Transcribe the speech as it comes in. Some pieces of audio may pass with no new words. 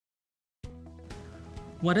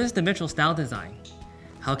What is the Metro style design?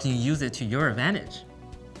 How can you use it to your advantage?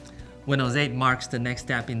 Windows 8 marks the next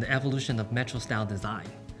step in the evolution of Metro style design.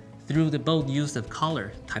 Through the bold use of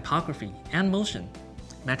color, typography, and motion,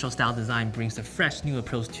 Metro style design brings a fresh new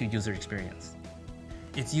approach to user experience.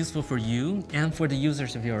 It's useful for you and for the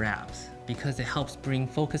users of your apps because it helps bring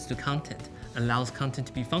focus to content, allows content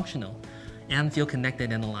to be functional, and feel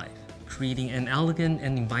connected and alive, creating an elegant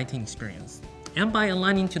and inviting experience. And by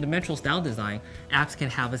aligning to the Metro style design, apps can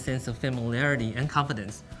have a sense of familiarity and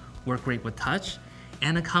confidence, work great with touch,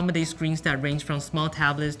 and accommodate screens that range from small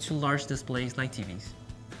tablets to large displays like TVs.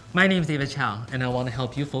 My name is David Chou, and I want to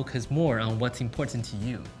help you focus more on what's important to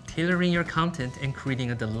you, tailoring your content and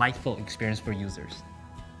creating a delightful experience for users.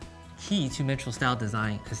 Key to Metro style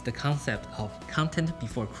design is the concept of content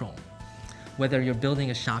before Chrome. Whether you're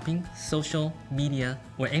building a shopping, social, media,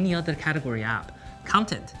 or any other category app,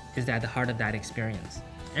 content is at the heart of that experience.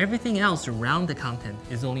 Everything else around the content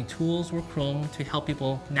is only tools or Chrome to help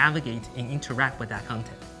people navigate and interact with that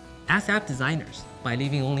content. As app designers, by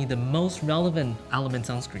leaving only the most relevant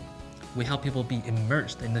elements on screen, we help people be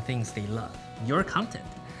immersed in the things they love, your content.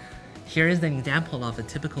 Here is an example of a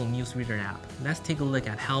typical newsreader app. Let's take a look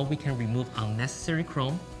at how we can remove unnecessary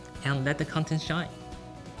Chrome and let the content shine.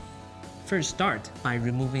 First, start by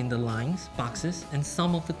removing the lines, boxes, and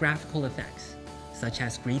some of the graphical effects, such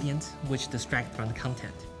as gradients, which distract from the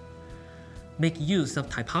content. Make use of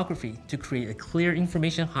typography to create a clear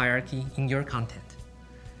information hierarchy in your content.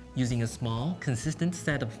 Using a small, consistent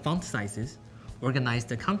set of font sizes, organize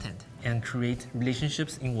the content and create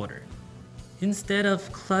relationships in order. Instead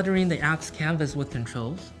of cluttering the app's canvas with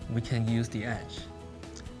controls, we can use the edge.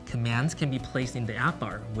 Commands can be placed in the app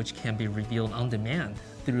bar, which can be revealed on demand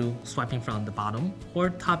through swiping from the bottom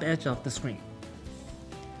or top edge of the screen.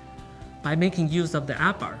 By making use of the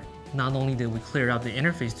app bar, not only did we clear out the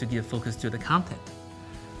interface to give focus to the content,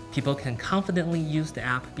 people can confidently use the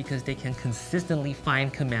app because they can consistently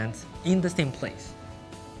find commands in the same place.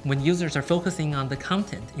 When users are focusing on the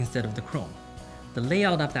content instead of the Chrome, the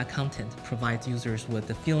layout of that content provides users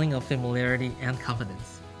with a feeling of familiarity and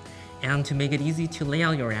confidence. And to make it easy to lay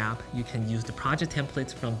out your app, you can use the project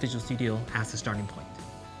templates from Visual Studio as a starting point.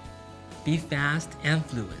 Be fast and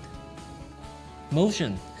fluid.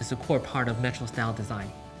 Motion is a core part of Metro style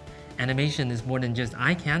design. Animation is more than just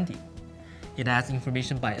eye candy. It adds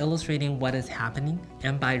information by illustrating what is happening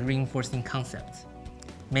and by reinforcing concepts.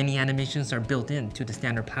 Many animations are built into the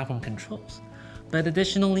standard platform controls, but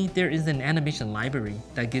additionally, there is an animation library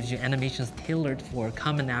that gives you animations tailored for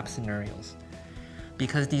common app scenarios.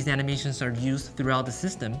 Because these animations are used throughout the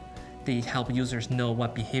system, they help users know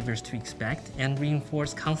what behaviors to expect and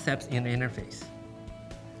reinforce concepts in the interface.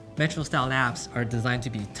 Metro style apps are designed to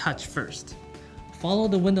be touch first. Follow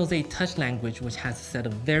the Windows 8 touch language, which has a set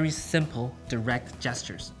of very simple, direct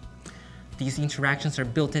gestures. These interactions are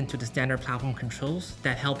built into the standard platform controls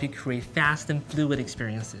that help you create fast and fluid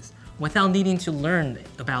experiences without needing to learn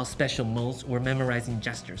about special modes or memorizing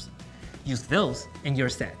gestures. Use those and you're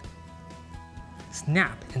set.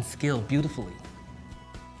 Snap and scale beautifully.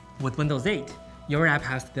 With Windows 8, your app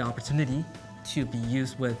has the opportunity to be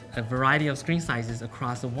used with a variety of screen sizes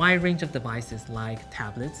across a wide range of devices like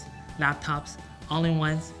tablets, laptops,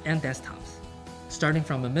 all-in-ones, and desktops. Starting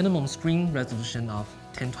from a minimum screen resolution of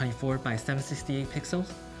 1024 by 768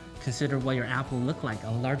 pixels, consider what your app will look like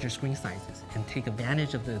on larger screen sizes and take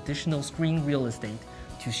advantage of the additional screen real estate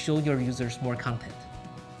to show your users more content.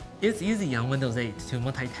 It's easy on Windows 8 to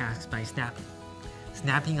multitask by snapping.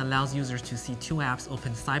 Snapping allows users to see two apps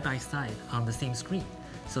open side by side on the same screen,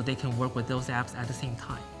 so they can work with those apps at the same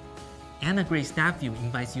time. And a great snap view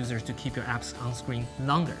invites users to keep your apps on screen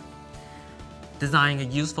longer. Design a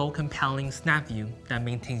useful, compelling snap view that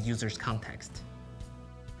maintains users' context.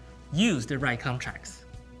 Use the right contracts.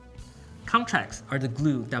 Contracts are the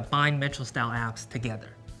glue that bind Metro style apps together.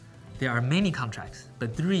 There are many contracts,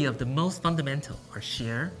 but three of the most fundamental are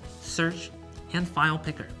Share, Search, and File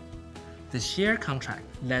Picker. The Share contract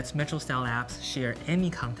lets Metro style apps share any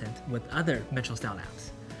content with other Metro style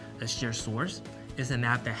apps. A Share Source is an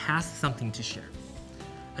app that has something to share.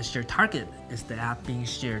 A Share Target is the app being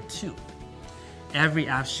shared to. Every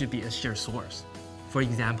app should be a share source. For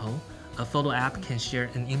example, a photo app can share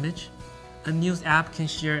an image, a news app can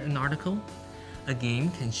share an article, a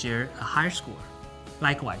game can share a higher score.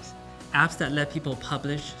 Likewise, apps that let people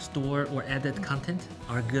publish, store, or edit content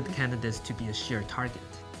are good candidates to be a share target.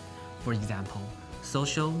 For example,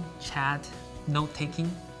 social, chat,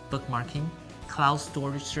 note-taking, bookmarking, cloud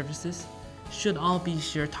storage services should all be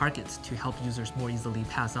share targets to help users more easily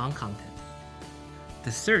pass on content.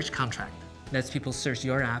 The Search contract lets people search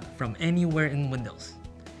your app from anywhere in Windows.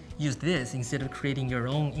 Use this instead of creating your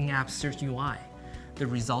own in-app search UI. The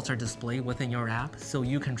results are displayed within your app, so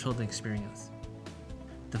you control the experience.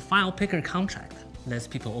 The file picker contract lets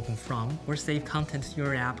people open from or save content to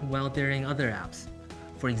your app while they're in other apps.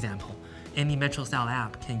 For example, any Metro style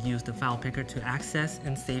app can use the file picker to access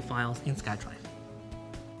and save files in SkyDrive.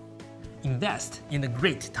 Invest in a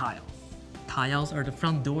great tile. Tiles are the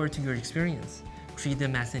front door to your experience. Treat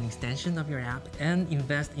them as an extension of your app and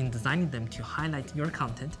invest in designing them to highlight your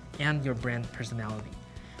content and your brand personality.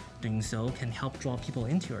 Doing so can help draw people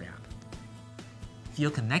into your app.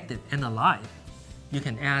 Feel connected and alive. You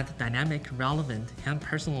can add dynamic, relevant, and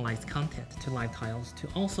personalized content to live tiles to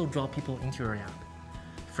also draw people into your app.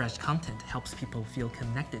 Fresh content helps people feel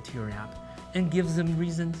connected to your app and gives them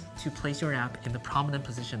reasons to place your app in the prominent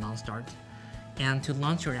position on start and to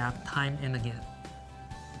launch your app time and again.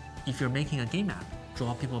 If you're making a game app,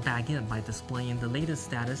 draw people back in by displaying the latest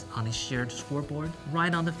status on a shared scoreboard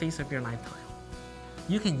right on the face of your live tile.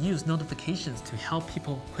 You can use notifications to help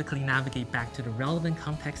people quickly navigate back to the relevant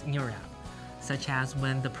context in your app, such as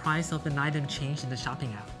when the price of an item changed in the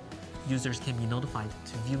shopping app. Users can be notified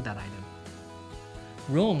to view that item.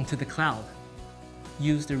 Roam to the cloud.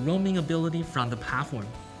 Use the roaming ability from the platform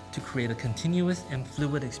to create a continuous and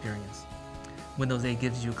fluid experience. Windows 8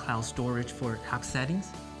 gives you cloud storage for app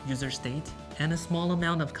settings, user state, and a small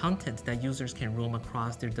amount of content that users can roam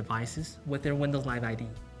across their devices with their Windows Live ID.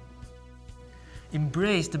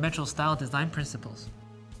 Embrace the Metro style design principles.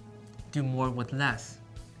 Do more with less.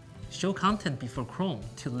 Show content before Chrome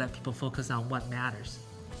to let people focus on what matters.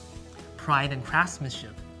 Pride and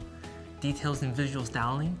craftsmanship. Details in visual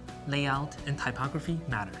styling, layout, and typography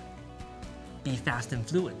matter. Be fast and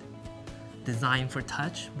fluid. Design for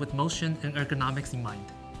touch with motion and ergonomics in mind.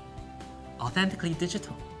 Authentically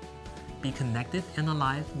digital. Be connected and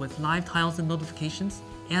alive with live tiles and notifications,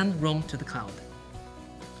 and roam to the cloud.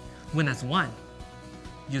 Win as one.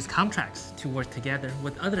 Use contracts to work together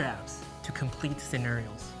with other apps to complete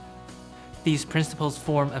scenarios. These principles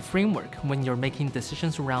form a framework when you're making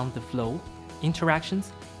decisions around the flow,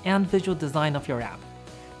 interactions, and visual design of your app.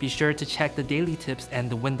 Be sure to check the daily tips and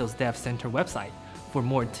the Windows Dev Center website for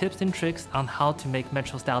more tips and tricks on how to make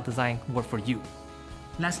Metro style design work for you.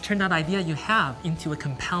 Let's turn that idea you have into a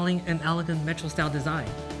compelling and elegant Metro style design.